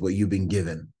faithful with what you've been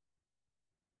given?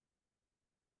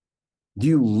 Do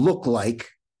you look like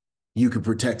you could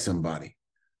protect somebody?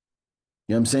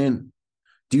 You know what I'm saying?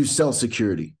 Do you sell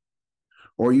security?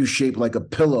 Or are you shaped like a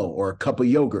pillow or a cup of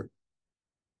yogurt?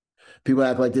 People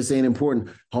act like this ain't important.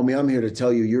 Homie, I'm here to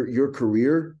tell you, your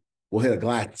career will hit a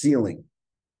glass ceiling.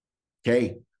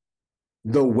 Okay?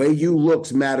 The way you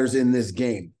look matters in this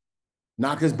game.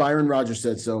 Not because Byron Rogers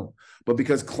said so, but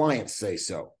because clients say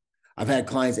so. I've had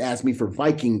clients ask me for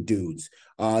Viking dudes,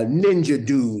 ninja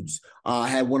dudes. I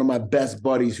had one of my best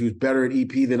buddies who's better at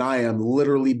EP than I am,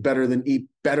 literally better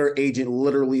agent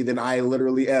literally than I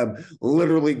literally am,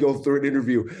 literally go through an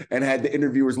interview and had the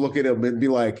interviewers look at him and be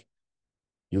like,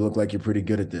 you look like you're pretty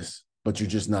good at this, but you're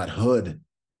just not hood.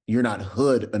 You're not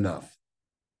hood enough.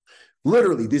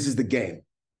 Literally, this is the game.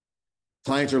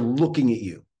 Clients are looking at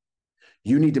you.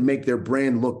 You need to make their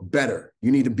brand look better.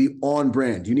 You need to be on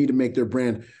brand. You need to make their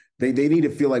brand. They need to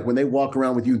feel like when they walk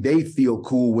around with you, they feel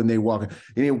cool when they walk.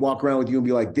 They need to walk around with you and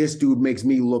be like, this dude makes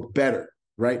me look better,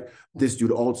 right? This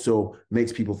dude also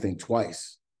makes people think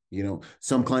twice.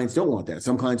 Some clients don't want that.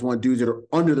 Some clients want dudes that are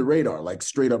under the radar, like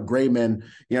straight up gray men.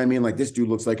 You know what I mean? Like, this dude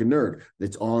looks like a nerd.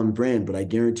 It's on brand. But I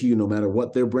guarantee you, no matter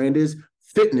what their brand is,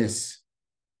 fitness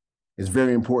is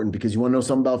very important, because you want to know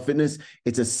something about fitness?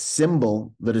 It's a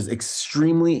symbol that is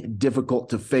extremely difficult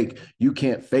to fake. You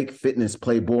can't fake fitness,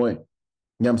 playboy.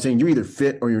 You know what I'm saying? You're either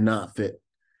fit or you're not fit.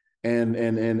 And I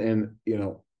don't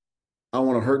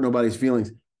want to hurt nobody's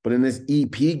feelings, but in this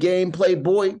EP game,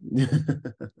 playboy,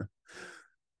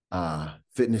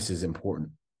 fitness is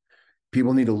important.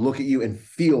 People need to look at you and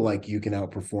feel like you can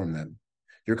outperform them.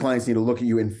 Your clients need to look at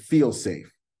you and feel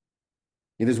safe.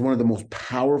 It is one of the most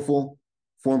powerful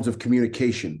forms of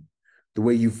communication, the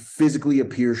way you physically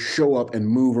appear, show up, and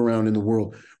move around in the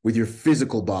world with your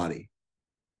physical body,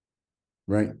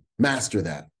 right? Master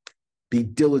that. Be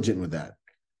diligent with that.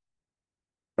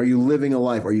 Are you living a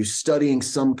life? Are you studying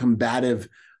some combative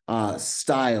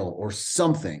style or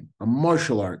something, a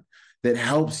martial art that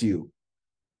helps you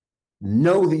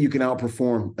know that you can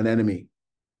outperform an enemy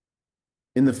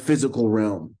in the physical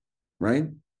realm, right?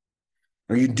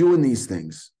 Are you doing these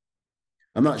things?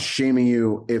 I'm not shaming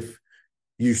you if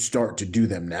you start to do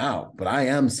them now, but I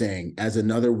am saying, as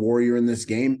another warrior in this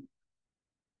game,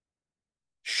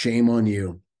 shame on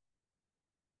you.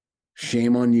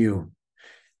 Shame on you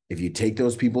if you take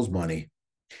those people's money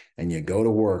and you go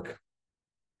to work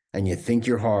and you think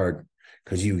you're hard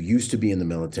because you used to be in the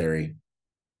military,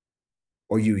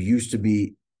 or you used to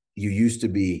be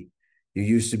in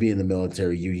the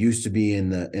military, you used to be in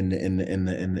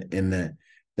the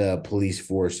the police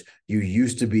force. You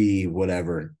used to be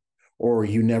whatever, or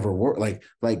you never were. Like,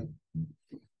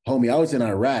 homie, I was in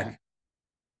Iraq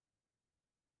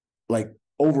like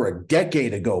over a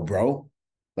decade ago, bro.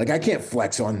 Like, I can't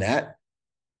flex on that.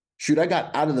 Shoot, I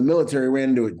got out of the military, ran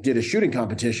into it, did a shooting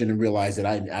competition, and realized that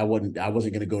I wasn't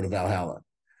going to go to Valhalla.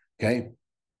 Okay,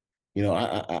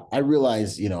 I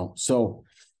realized, so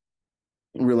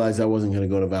realized I wasn't going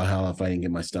to go to Valhalla if I didn't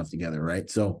get my stuff together, right?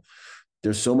 So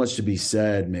there's so much to be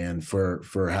said, man,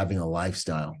 for having a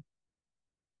lifestyle.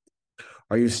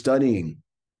 Are you studying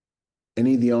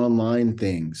any of the online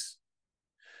things?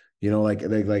 Like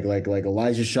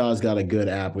Elijah Shaw's got a good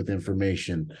app with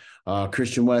information.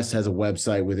 Christian West has a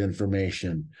website with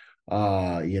information.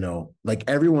 Like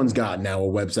everyone's got now a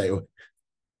website.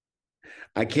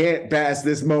 I can't pass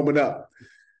this moment up.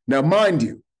 Now, mind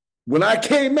you, when I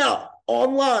came out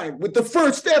online with the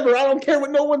first ever, I don't care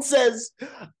what no one says,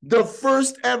 the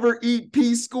first ever EP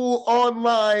school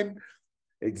online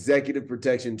executive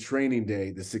protection training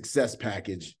day, the success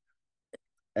package.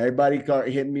 Everybody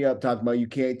hitting me up talking about you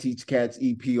can't teach cats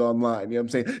EP online. You know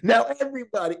what I'm saying? Now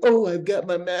everybody, I've got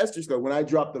my master's class. When I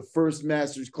dropped the first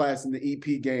master's class in the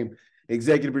EP game,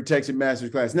 executive protection master's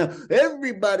class. Now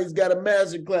everybody's got a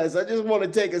master class. I just want to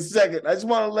take a second. I just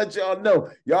want to let y'all know.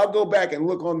 Y'all go back and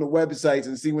look on the websites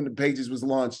and see when the pages was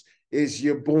launched. It's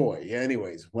your boy.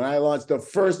 Anyways, when I launched the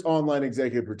first online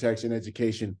executive protection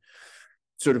education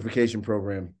certification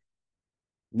program,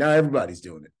 now everybody's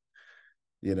doing it.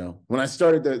 When I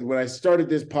started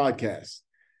this podcast,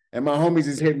 and my homies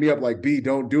is hitting me up like, B,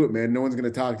 don't do it, man. No one's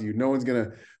gonna talk to you. No one's gonna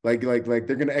like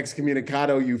they're gonna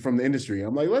excommunicado you from the industry.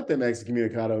 I'm like, let them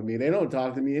excommunicado me. They don't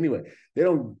talk to me anyway. They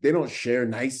don't share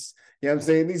nice. You know what I'm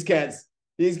saying? These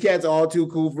cats are all too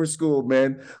cool for school,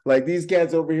 man. Like these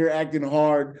cats over here acting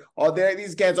hard.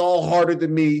 These cats all harder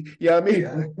than me. You know what I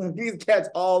mean? These cats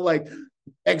all like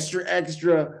extra,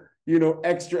 extra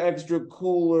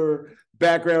cooler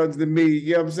backgrounds than me.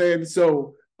 You know what I'm saying?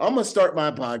 So I'm going to start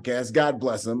my podcast. God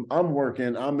bless them. I'm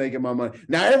working. I'm making my money.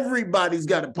 Now everybody's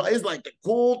got to play. It's like the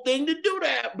cool thing to do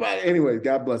that. But anyway,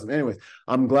 God bless them. Anyways,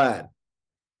 I'm glad.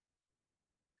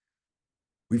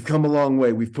 We've come a long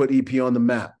way. We've put EP on the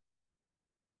map.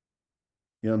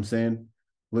 You know what I'm saying?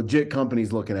 Legit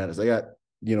companies looking at us. I got,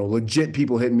 legit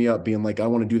people hitting me up being like, I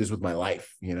want to do this with my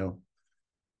life. It's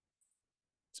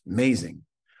amazing.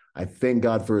 I thank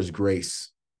God for his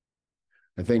grace.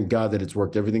 I thank God that it's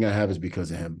worked. Everything I have is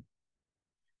because of him.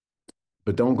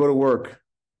 But don't go to work.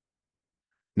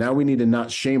 Now we need to not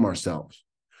shame ourselves.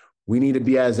 We need to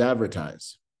be as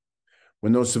advertised.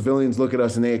 When those civilians look at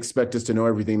us and they expect us to know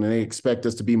everything and they expect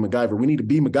us to be MacGyver, we need to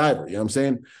be MacGyver. You know what I'm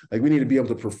saying? Like we need to be able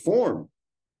to perform. I'm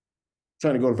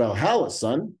trying to go to Valhalla,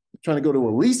 son. I'm trying to go to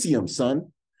Elysium, son. You know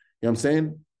what I'm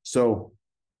saying? So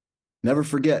never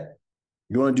forget,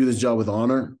 you want to do this job with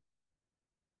honor.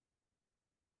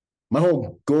 My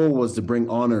whole goal was to bring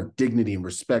honor, dignity, and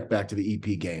respect back to the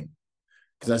EP game.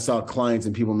 Because I saw clients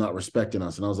and people not respecting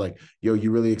us. And I was like, yo, you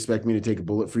really expect me to take a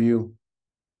bullet for you?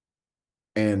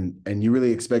 And you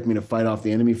really expect me to fight off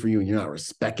the enemy for you and you're not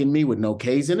respecting me with no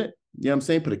K's in it? You know what I'm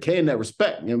saying? Put a K in that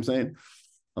respect. You know what I'm saying?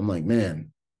 I'm like,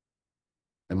 man,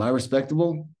 am I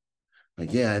respectable?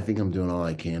 Like, yeah, I think I'm doing all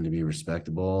I can to be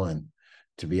respectable and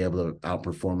to be able to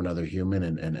outperform another human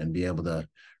and be able to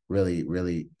really,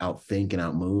 really outthink and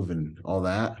outmove and all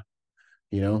that,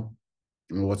 And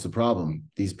what's the problem?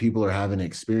 These people are having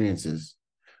experiences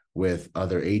with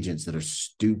other agents that are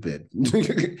stupid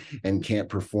and can't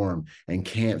perform and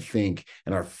can't think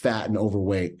and are fat and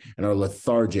overweight and are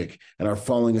lethargic and are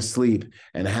falling asleep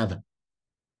and have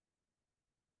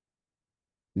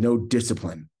no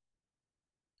discipline.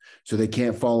 So they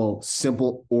can't follow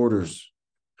simple orders,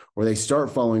 or they start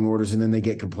following orders and then they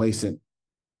get complacent.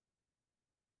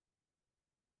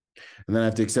 And then I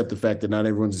have to accept the fact that not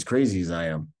everyone's as crazy as I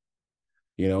am,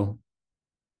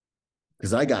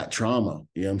 because I got trauma,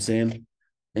 you know what I'm saying?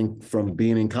 And from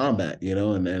being in combat,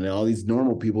 and all these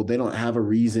normal people, they don't have a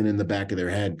reason in the back of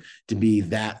their head to be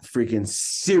that freaking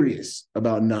serious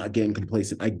about not getting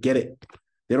complacent. I get it.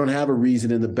 They don't have a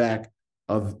reason in the back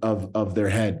of their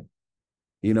head,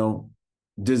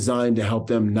 designed to help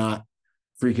them not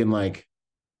freaking like,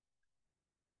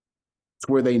 it's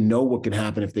where they know what can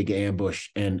happen if they get ambushed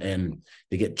and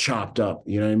they get chopped up.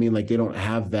 You know what I mean? Like they don't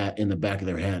have that in the back of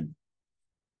their head.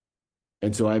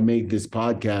 And so I made this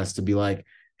podcast to be like,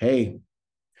 hey,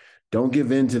 don't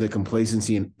give in to the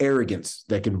complacency and arrogance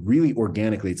that can really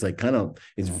organically, it's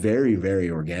very,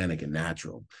 very organic and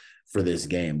natural for this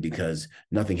game because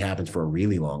nothing happens for a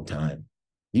really long time.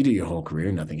 You do your whole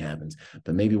career, nothing happens,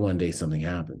 but maybe one day something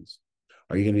happens.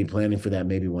 Are you going to be planning for that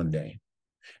maybe one day?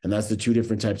 And that's the two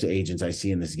different types of agents I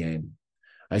see in this game.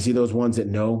 I see those ones that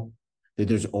know that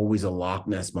there's always a Loch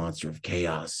Ness monster of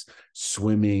chaos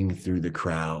swimming through the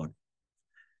crowd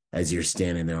as you're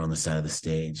standing there on the side of the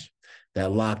stage.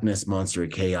 That Loch Ness monster of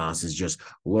chaos is just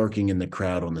lurking in the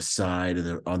crowd on the side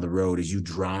of on the road as you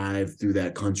drive through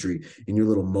that country in your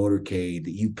little motorcade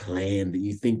that you planned, that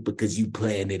you think because you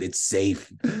planned it, it's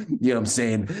safe. You know what I'm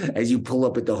saying? As you pull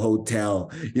up at the hotel,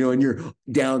 and you're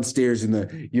downstairs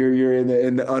you're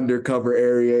in the undercover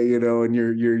area, and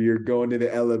you're going to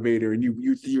the elevator, and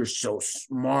you're so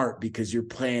smart because your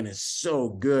plan is so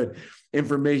good.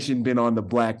 Information been on the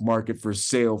black market for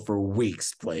sale for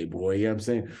weeks, Playboy. You know what I'm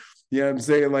saying? Yeah, I'm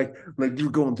saying like you're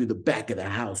going through the back of the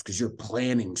house because you're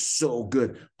planning so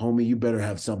good. Homie, you better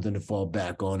have something to fall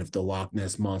back on if the Loch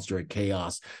Ness monster of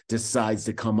chaos decides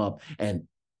to come up and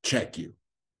check you.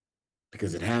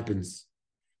 Because it happens.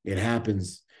 It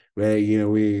happens.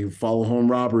 We follow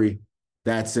home robbery.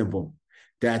 That's simple.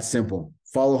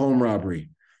 Follow home robbery.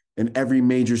 In every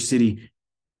major city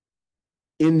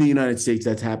in the United States,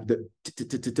 that's happened.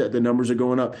 The numbers are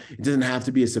going up. It doesn't have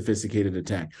to be a sophisticated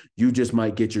attack. You just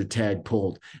might get your tag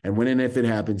pulled. And when and if it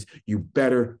happens, you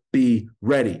better be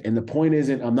ready. And the point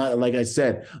isn't, I'm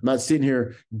not sitting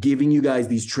here giving you guys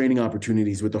these training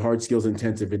opportunities with the Hard Skills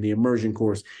Intensive and the immersion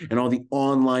course and all the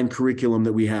online curriculum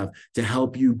that we have to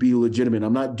help you be legitimate.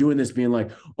 I'm not doing this being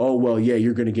like, oh, well, yeah,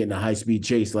 you're going to get in a high-speed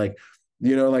chase. I'm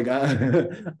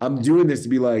doing this to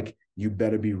be like, you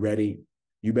better be ready.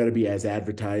 You better be as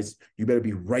advertised. You better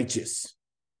be righteous.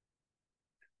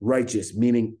 Righteous,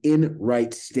 meaning in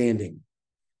right standing,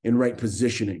 in right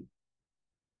positioning.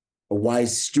 A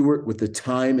wise steward with the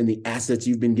time and the assets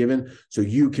you've been given so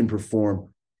you can perform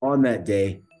on that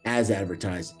day as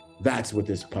advertised. That's what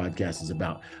this podcast is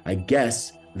about. I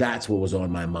guess that's what was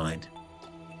on my mind.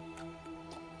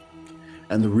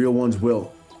 And the real ones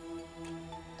will.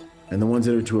 And the ones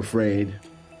that are too afraid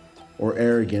or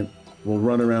arrogant will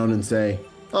run around and say,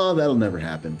 oh, that'll never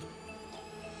happen.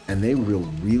 And they will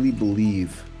really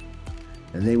believe,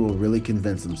 and they will really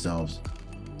convince themselves,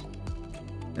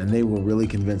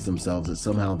 that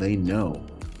somehow they know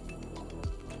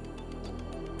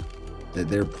that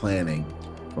they're planning,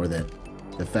 or that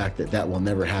the fact that will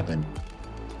never happen,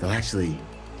 they'll actually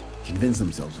convince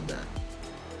themselves of that.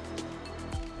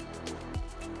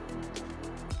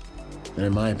 And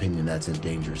in my opinion, that's a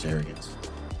dangerous arrogance.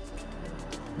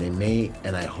 They may,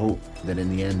 and I hope that in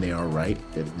the end they are right,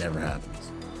 that it never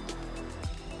happens.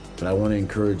 But I want to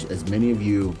encourage as many of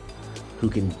you who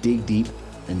can dig deep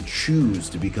and choose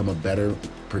to become a better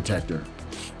protector.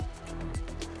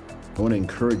 I want to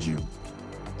encourage you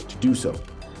to do so,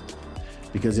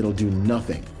 because it'll do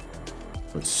nothing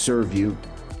but serve you,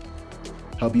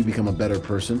 help you become a better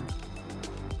person,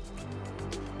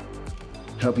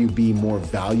 help you be more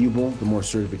valuable. The more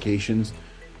certifications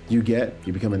you get,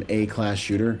 you become an A-class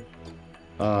shooter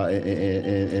in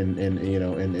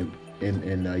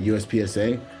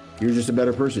USPSA. You're just a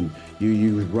better person.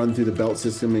 You run through the belt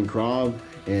system in Krav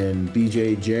and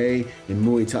BJJ and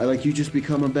Muay Thai. Like, you just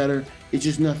become a better. It's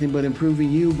just nothing but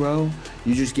improving you, bro.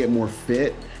 You just get more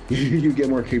fit. You get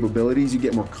more capabilities. You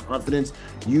get more confidence.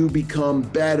 You become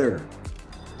better.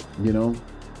 You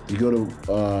go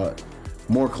to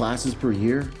more classes per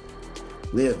year.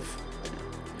 Live.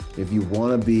 If you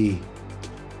want to be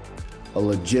a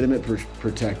legitimate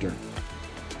protector,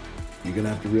 you're going to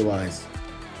have to realize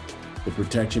the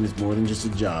protection is more than just a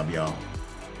job, y'all.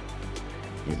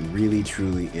 It really,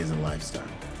 truly is a lifestyle.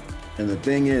 And the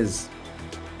thing is,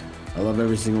 I love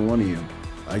every single one of you.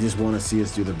 I just want to see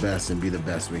us do the best and be the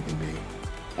best we can be.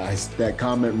 That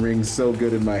comment rings so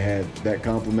good in my head. That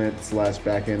compliment /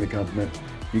 backhanded compliment.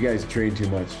 You guys train too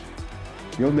much.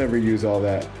 You'll never use all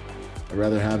that. I'd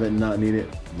rather have it and not need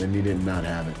it than need it and not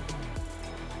have it.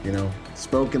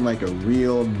 Spoken like a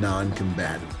real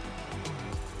non-combatant.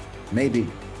 Maybe,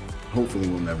 hopefully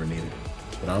we'll never need it.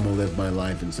 But I'm gonna live my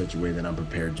life in such a way that I'm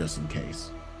prepared just in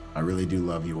case. I really do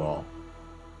love you all.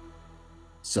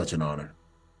 Such an honor.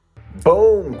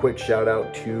 Boom! Quick shout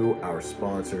out to our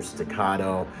sponsor,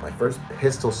 Staccato. My first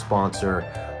pistol sponsor.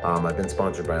 I've been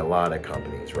sponsored by a lot of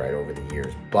companies, right, over the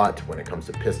years. But when it comes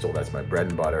to pistol, that's my bread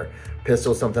and butter.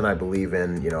 Pistol is something I believe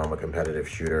in. I'm a competitive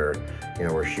shooter.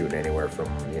 We're shooting anywhere from,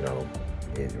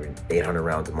 800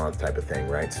 rounds a month type of thing,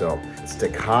 right? So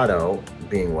Staccato,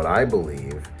 being what I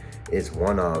believe, is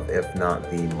one of, if not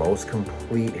the most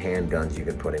complete handguns you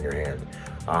can put in your hand.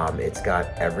 It's got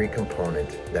every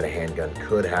component that a handgun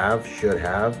could have, should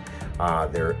have.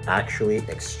 They're actually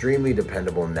extremely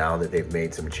dependable now that they've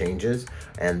made some changes,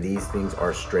 and these things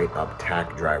are straight up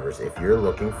tack drivers. If you're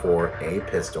looking for a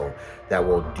pistol that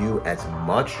will do as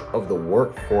much of the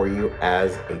work for you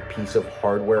as a piece of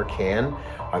hardware can,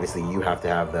 obviously you have to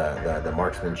have the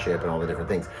marksmanship and all the different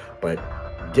things, but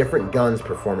different guns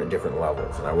perform at different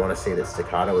levels. And I want to say that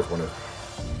Staccato is one of,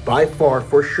 by far,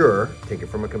 for sure, take it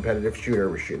from a competitive shooter,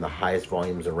 we're shooting the highest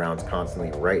volumes of rounds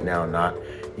constantly right now. Not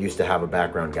used to have a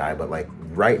background guy, but like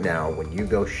right now, when you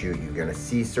go shoot, you're gonna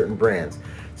see certain brands.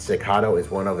 Staccato is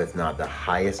one of, if not the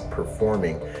highest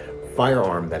performing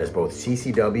firearm that is both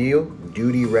CCW,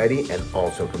 duty ready, and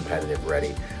also competitive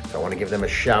ready. So I want to give them a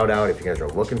shout out. If you guys are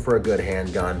looking for a good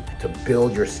handgun to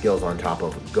build your skills on top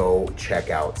of, go check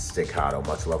out Staccato.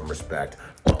 Much love and respect.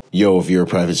 Yo, if you're a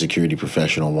private security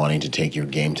professional wanting to take your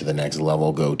game to the next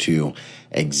level, go to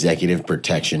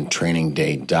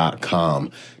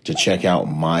executiveprotectiontrainingday.com to check out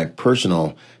my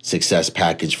personal success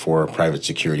package for private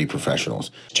security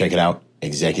professionals. Check it out,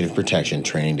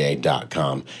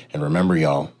 executiveprotectiontrainingday.com. And remember,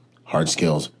 y'all, hard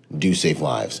skills do save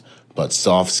lives, but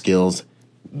soft skills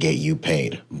get you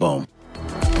paid. Boom.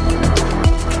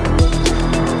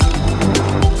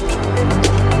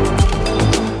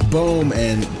 Boom.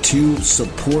 And to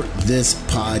support this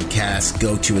podcast,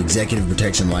 go to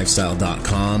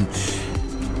executiveprotectionlifestyle.com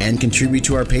and contribute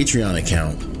to our Patreon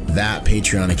account. That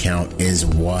Patreon account is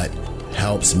what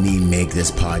helps me make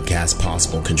this podcast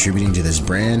possible, contributing to this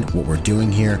brand, what we're doing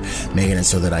here, making it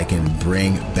so that I can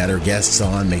bring better guests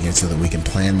on, making it so that we can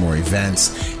plan more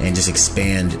events and just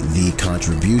expand the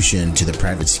contribution to the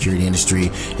private security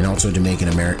industry, and also to making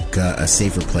America a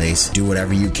safer place. Do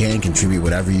whatever you can, contribute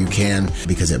whatever you can,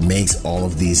 because it makes all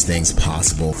of these things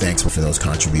possible. Thanks for those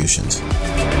contributions.